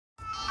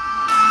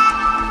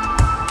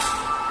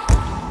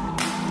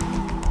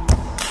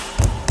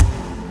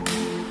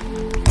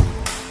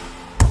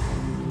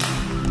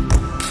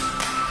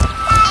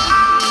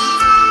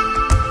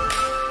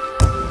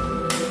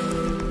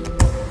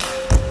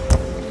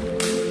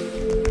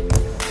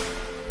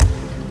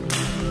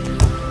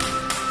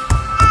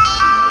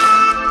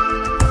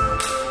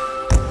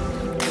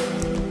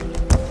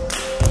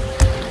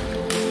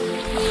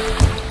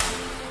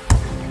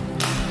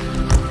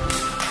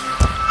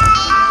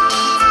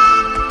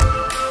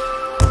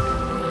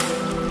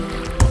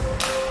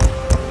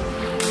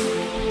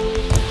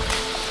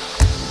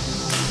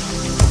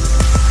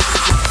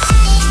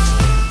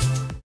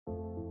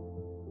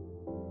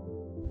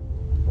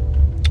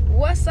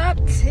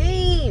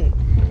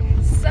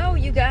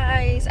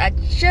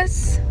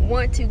just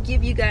want to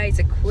give you guys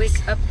a quick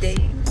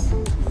update.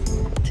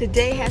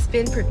 Today has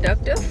been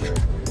productive.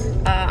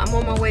 I'm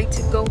on my way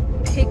to go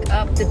pick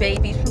up the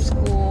babies from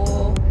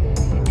school,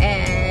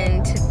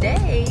 and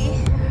today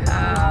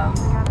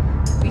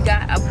we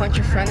got a bunch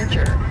of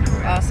furniture.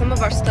 Some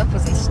of our stuff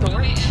was in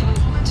storage,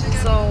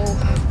 so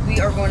we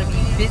are going to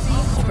be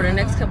busy for the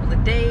next couple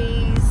of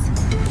days,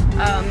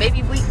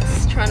 maybe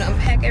weeks, trying to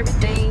unpack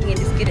everything and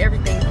just get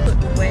everything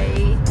put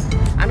away.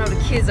 I know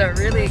the kids are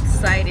really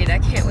excited. I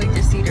can't wait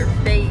to see their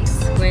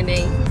face when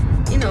they,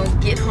 you know,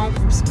 get home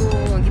from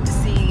school and get to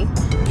see,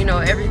 you know,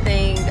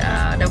 everything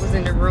that was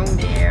in the room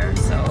there.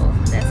 So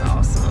that's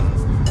awesome.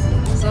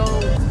 So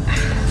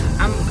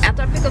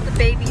after I pick up the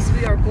babies,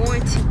 we are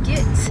going to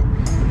get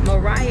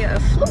Mariah a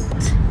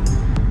flute.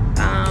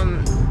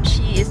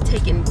 She is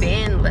taking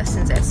band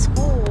lessons at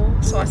school,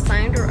 so I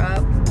signed her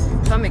up.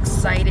 So I'm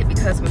excited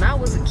because when I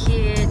was a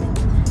kid,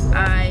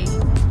 I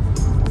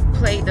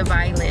played the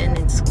violin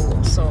in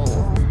school, so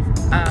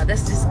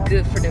that's just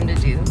good for them to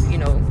do, you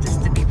know,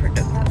 just to be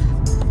productive.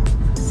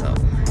 So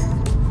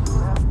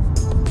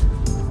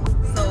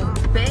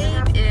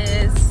Babe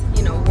is,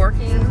 you know,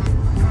 working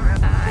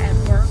at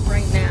work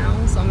right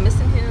now, so I'm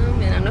missing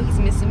him, and I know he's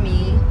missing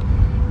me,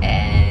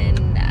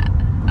 and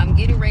I'm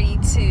getting ready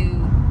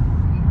to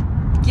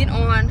get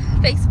on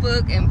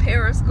Facebook and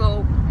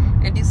Periscope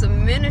and do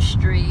some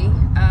ministry.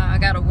 I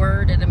got a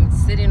word that I'm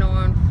sitting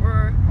on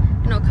for,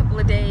 you know, a couple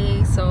of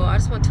days, so I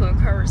just want to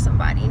encourage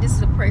somebody and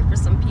just to pray for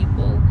some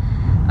people.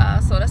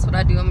 So that's what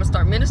I do. I'm gonna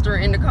start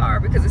ministering in the car,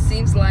 because it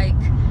seems like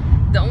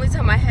the only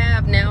time I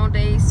have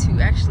nowadays to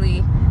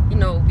actually, you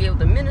know, be able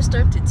to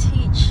minister, to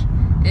teach,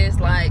 is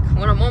like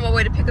when I'm on my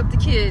way to pick up the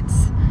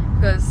kids,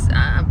 because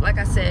like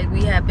I said,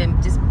 we have been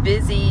just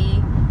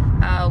busy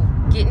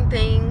getting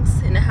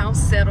things in the house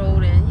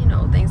settled, and you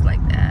know, things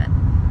like that.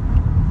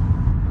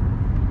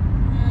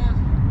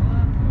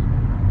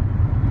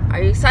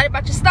 Are you excited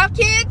about your stuff,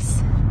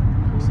 kids?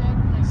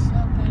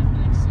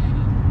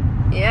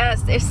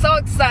 Yes, they're so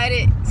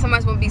excited.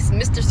 Somebody's gonna be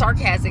Mr.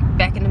 Sarcastic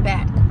back in the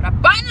back, but I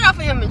bind it off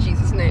of him in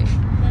Jesus' name.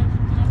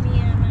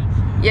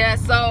 Yeah,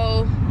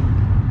 so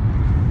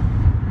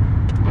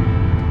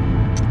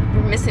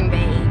we're missing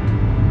Babe.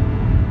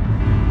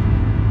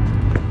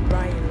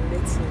 Brian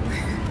Little.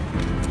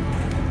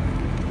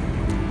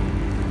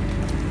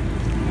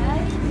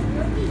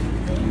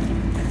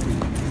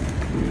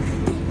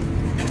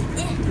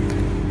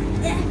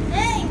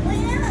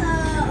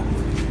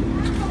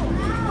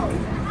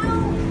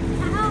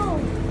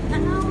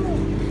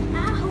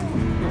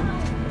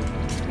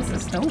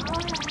 Nope.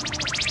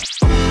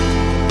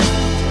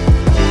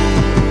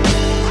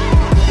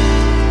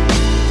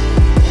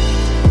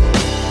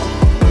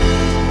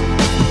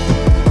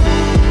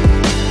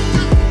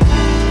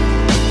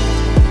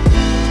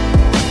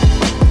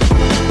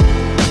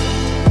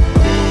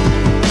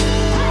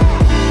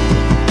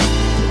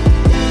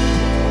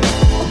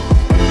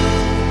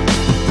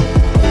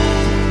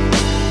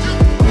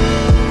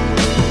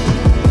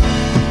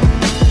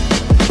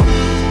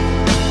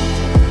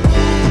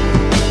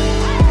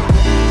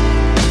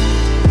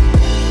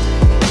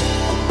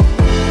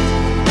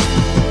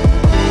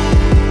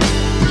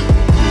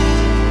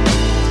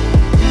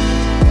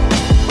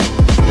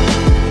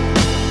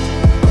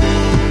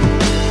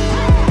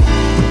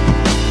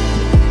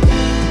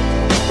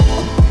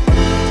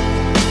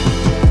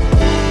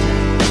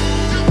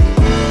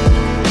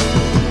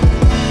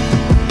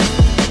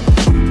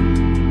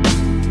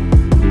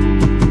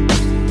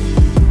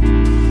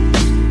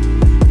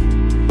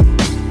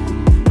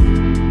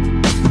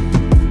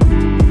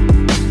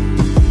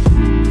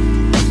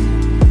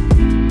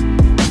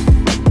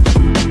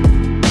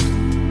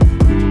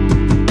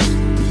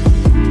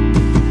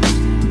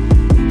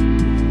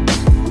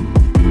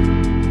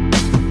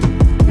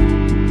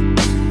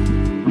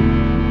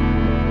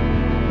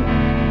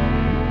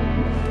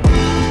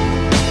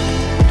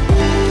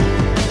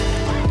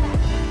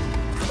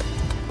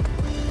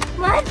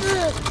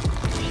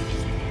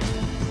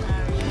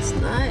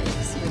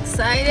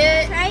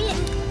 Excited? Try it.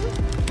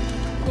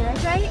 Can I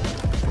try it?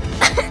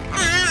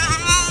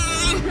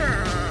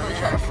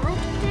 Try the fruit?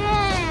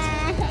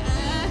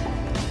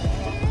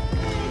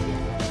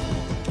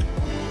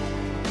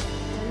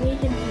 I need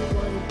him to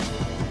one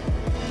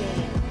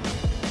game.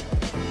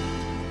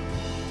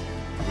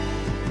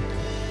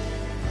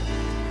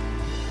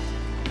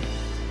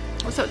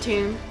 What's up,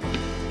 team?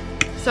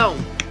 So,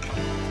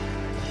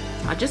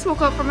 I just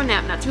woke up from a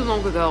nap not too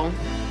long ago,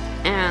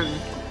 and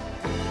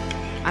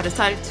I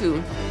decided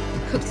to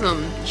cook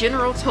some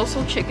General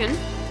Toasted chicken.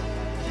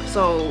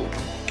 So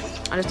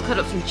I just cut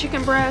up some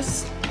chicken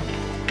breasts,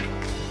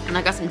 and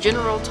I got some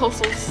General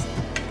Toasted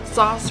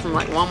sauce from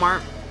like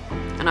Walmart,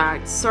 and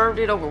I served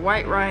it over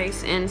white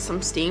rice and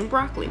some steamed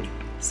broccoli.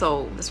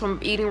 So that's what I'm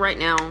eating right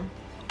now.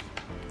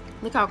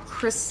 Look how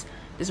crisp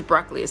this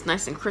broccoli is,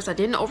 nice and crisp. I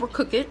didn't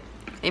overcook it.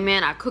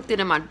 Amen. I cooked it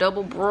in my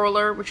double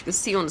broiler, which you can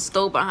see on the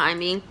stove behind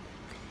me.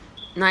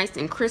 Nice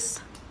and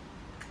crisp.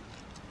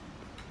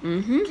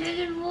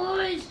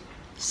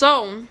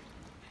 So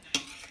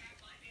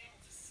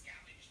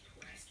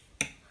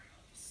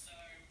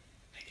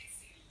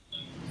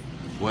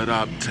What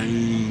up,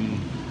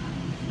 team?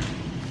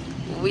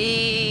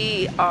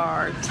 We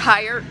are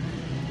tired.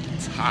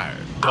 Tired.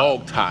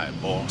 Dog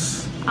tired,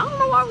 boss. I don't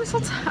know why we're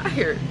so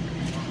tired.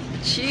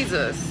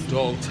 Jesus.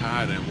 Dog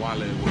tired and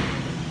Wale.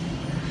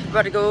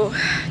 About to go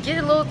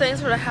get little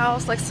things for the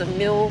house, like some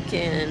milk,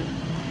 and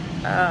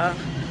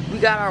we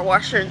got our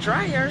washer and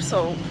dryer,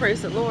 so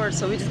praise the Lord.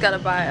 So we just gotta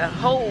buy a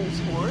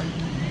hose for it.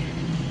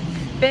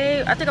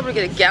 Babe, I think I'm gonna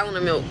get a gallon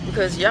of milk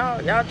because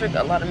y'all drink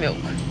a lot of milk.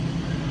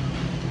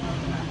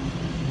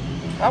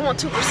 I want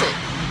 2%.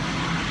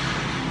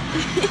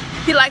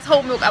 He likes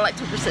whole milk, I like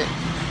 2%.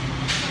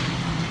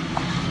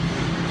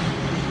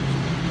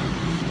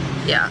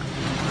 Yeah.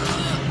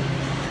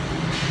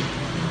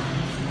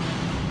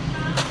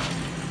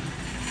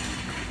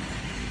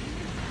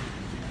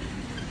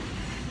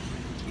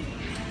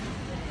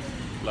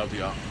 Love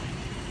y'all.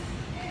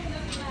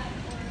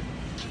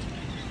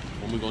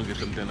 When we gonna get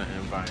them dinner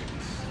invites?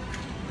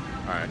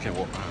 Alright, I can't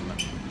walk behind them.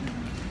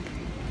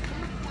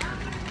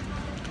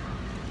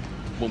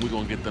 When we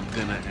gonna get them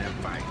dinner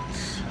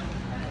invites?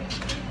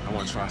 I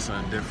wanna try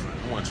something different.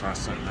 I wanna try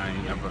something I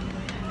ain't ever.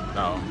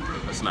 No,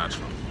 that's not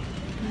true.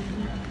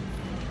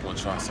 I wanna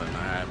try something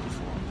I had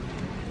before.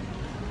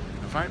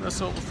 Inviting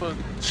us over for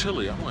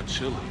chili. I want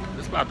chili.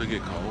 It's about to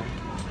get cold.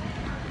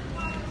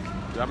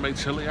 Y'all make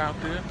chili out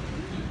there?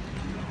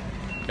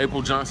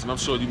 April Johnson, I'm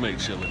sure you make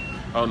chili.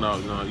 Oh no,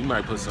 you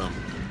might put some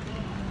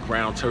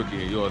ground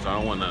turkey in yours. I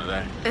don't want none of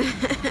that.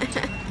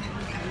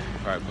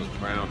 Probably put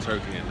ground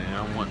turkey in there. I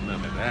don't want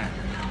none of that.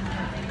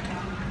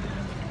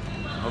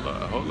 Hold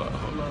up.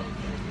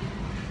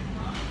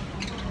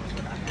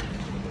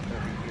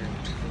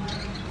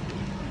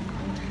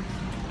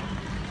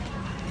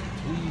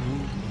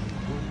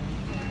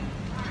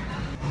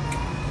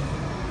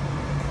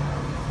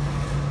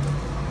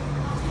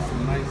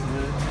 Some nice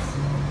mints.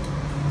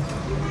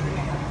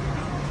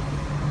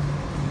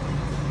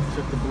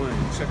 Check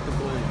the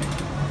bling.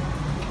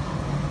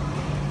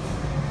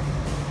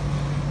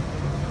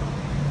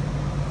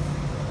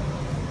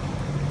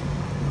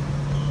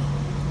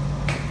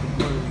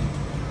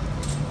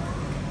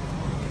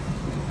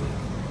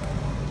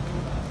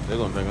 They're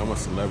gonna think I'm a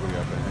celebrity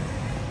up there.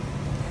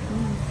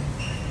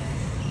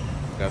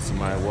 Got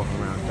somebody walking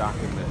around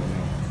documenting me.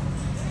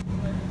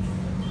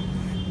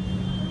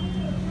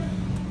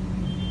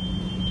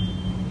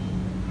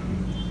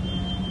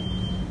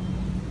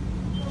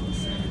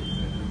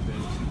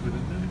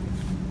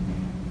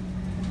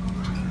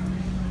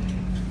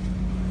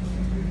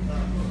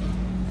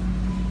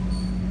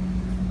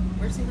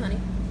 Where's he, honey?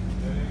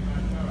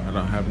 I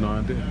don't have no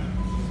idea.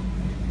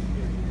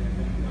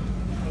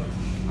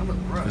 I look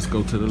rough. Let's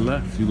go to the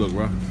left. You look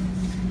rough.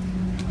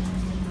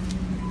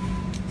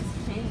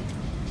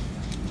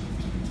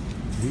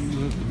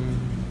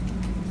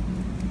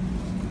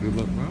 You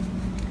look rough.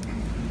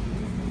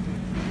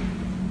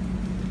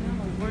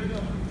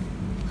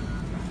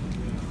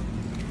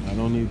 I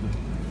don't either.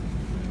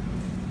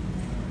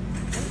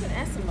 We can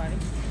ask somebody.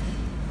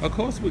 Of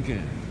course we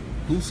can.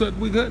 Who said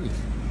we couldn't?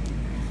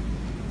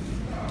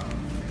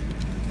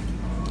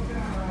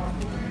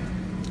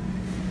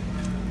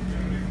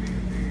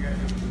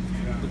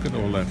 Look at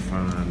all that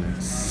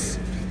fineness.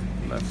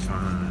 Look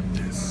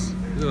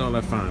at all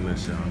that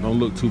fineness, y'all. Don't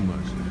look too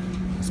much.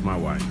 That's my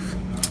wife.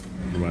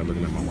 Nobody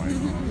looking at my wife.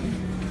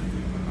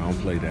 I don't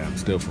play that. I'm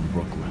still from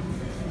Brooklyn.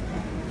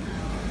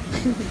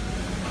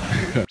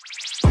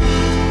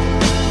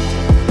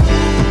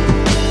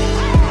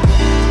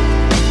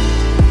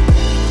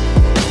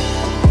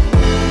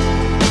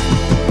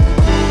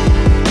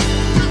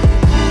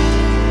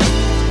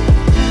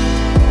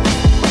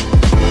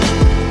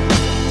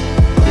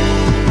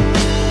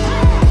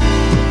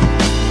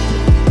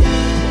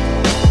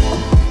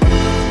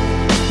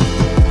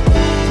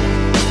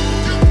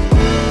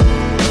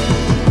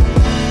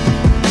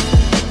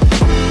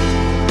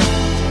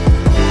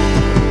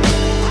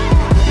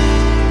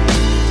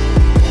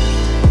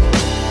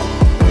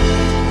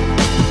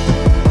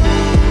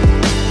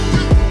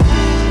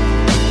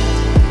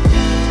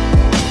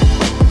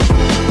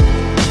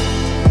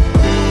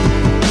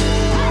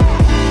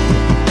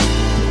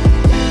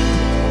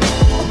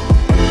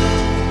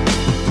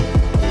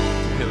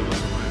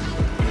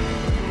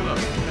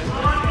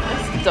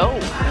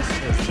 Dope.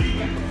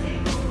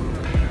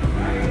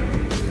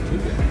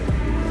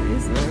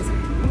 This is nice.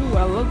 Ooh,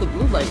 I love the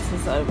blue lights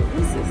inside of it. What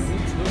is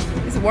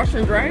this? It's a washer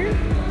and dryer? Yeah,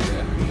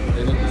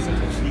 they look the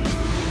same.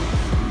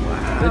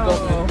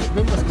 Wow.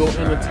 They must go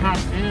in the top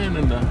and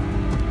in the.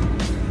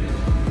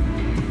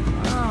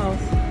 Wow.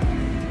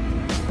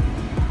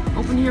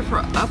 Open here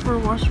for upper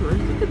washroom.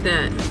 Look at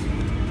that.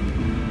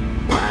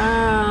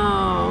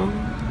 Wow.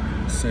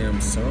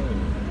 Samsung.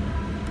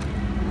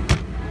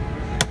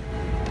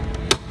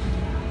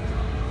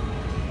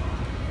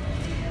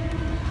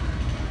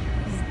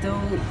 It's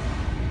dope.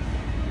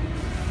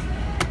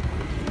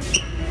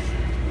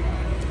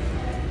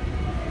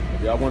 If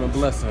y'all want to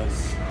bless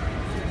us.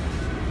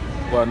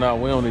 Well, no,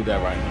 we don't need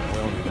that right now. We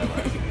don't need that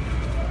right now.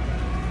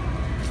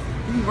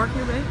 Did he work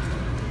here, babe?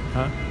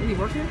 Huh? Did he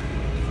work here?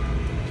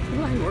 You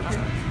know he worked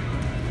here.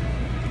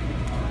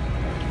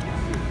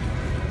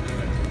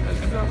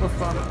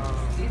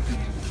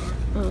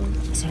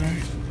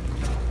 Sorry.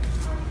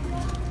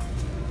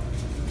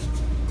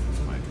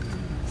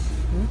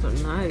 Those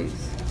are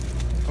nice.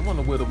 I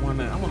wonder where the one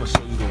that I want to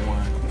show you the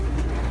one.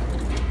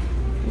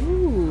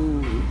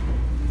 Ooh.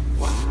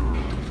 Wow.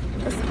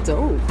 That's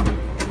dope.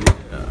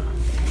 Yeah.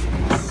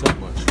 So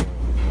much fun.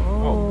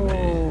 Oh,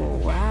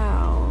 man.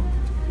 Wow.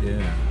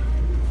 Yeah.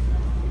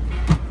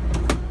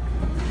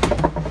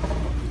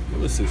 Let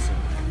me see something.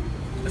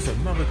 It's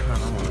another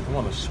kind I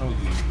want to show you,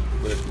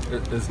 but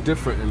it's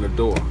different in the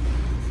door.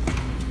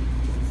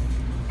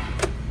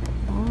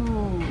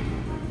 Oh.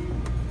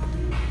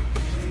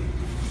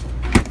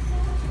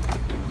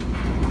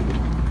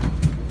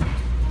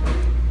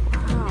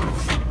 Wow.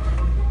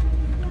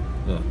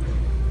 Look,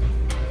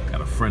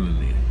 got a friend in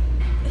there.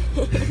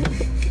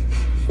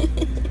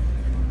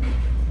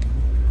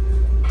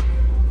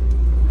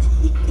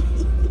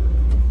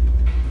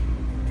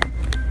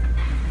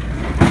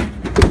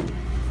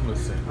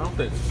 Listen, I don't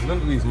think none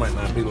of these might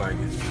not be like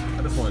it.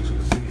 I just wanted you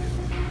to see it.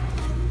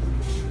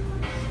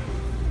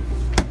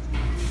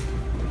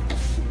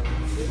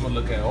 I'm gonna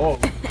look at all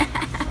of them.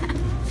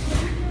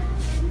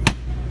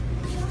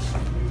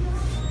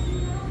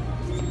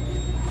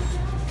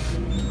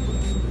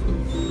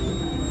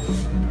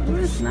 Oh,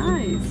 that's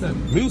nice. That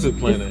music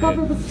playing in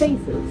Discover here. the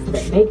spaces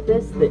that make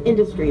this the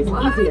industry's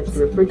What? easiest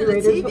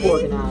refrigerator The to TV?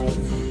 organize.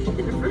 In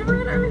the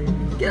refrigerator?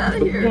 Get out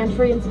of here.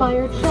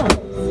 Pantry-inspired shelves.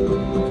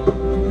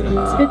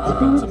 Spits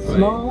food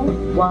small,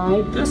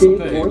 wide, This, big,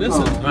 okay, or this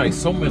tall. is nice.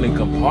 So many To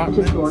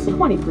compartments. store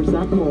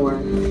 20% more.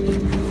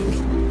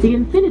 The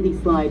infinity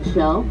slide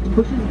shelf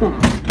pushes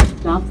back and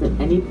stops at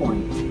any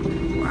point.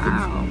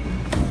 Wow.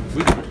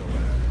 We can go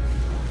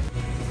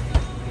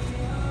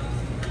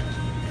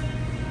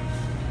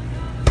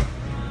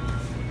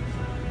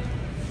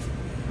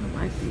I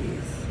like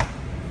these.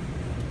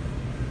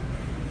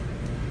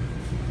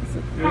 That's a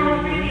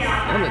really nice.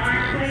 That looks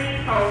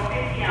nice.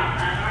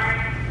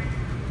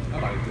 I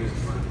like this.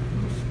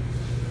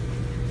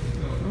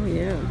 Oh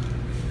yeah.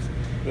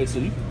 Wait, so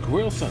you can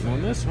grill something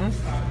on this, huh?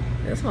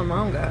 That's what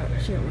Mom got.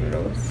 She got one of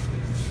those.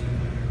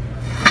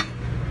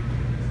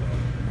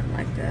 I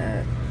like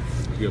that.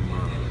 Good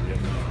mom.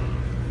 Good mom.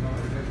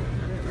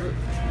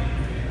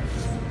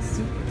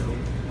 Super dope.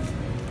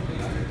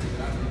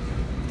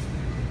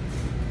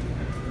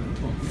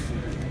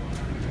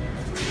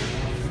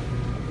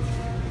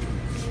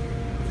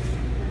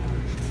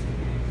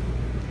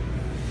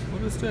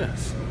 What is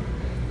this?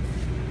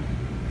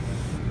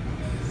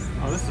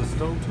 Oh, this is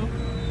stove too?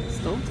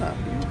 Stovetop.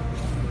 Yeah.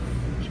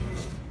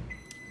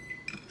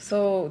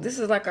 So this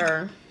is like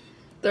our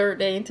third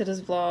day into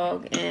this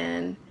vlog,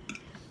 and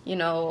you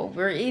know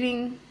we're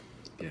eating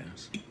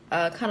Yes.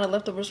 kind of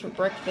leftovers for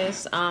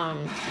breakfast.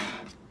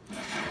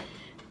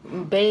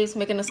 Babe's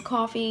making us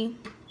coffee,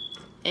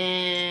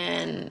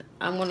 and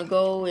I'm gonna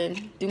go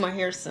and do my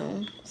hair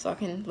soon so I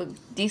can look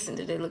decent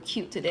today, look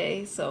cute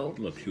today. So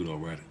Look cute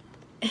already.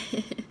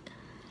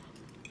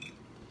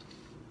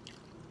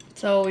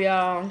 so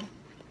y'all,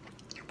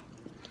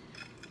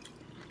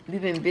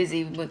 we've been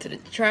busy. We went to the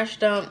trash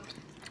dump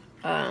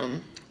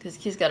because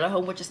kids got a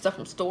whole bunch of stuff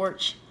from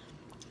storage.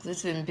 So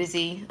it's been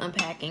busy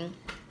unpacking.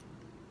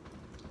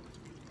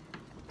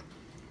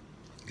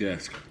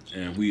 Yes,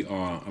 and we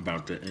are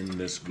about to end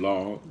this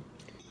vlog.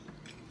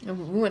 And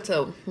we went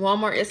to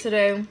Walmart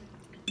yesterday.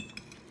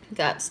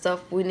 Got stuff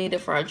we needed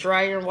for our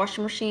dryer and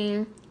washing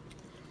machine.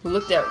 We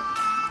looked at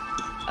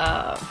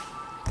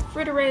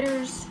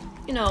refrigerators,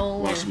 you know.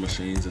 Washing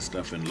machines and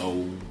stuff in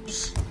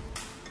Lowe's.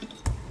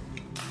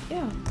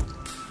 Yeah.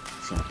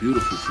 It's a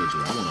beautiful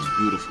refrigerator. I want a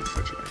beautiful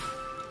refrigerator.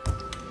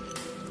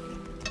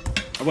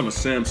 I want a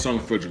Samsung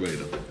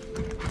refrigerator.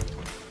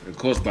 It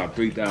costs about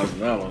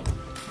 $3,000.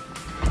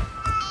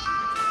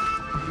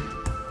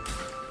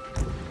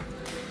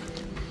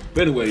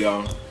 But anyway,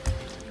 y'all,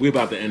 we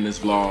about to end this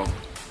vlog.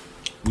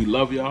 We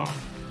love y'all.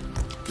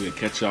 We'll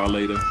catch y'all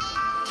later.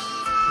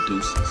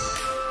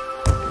 Deuces.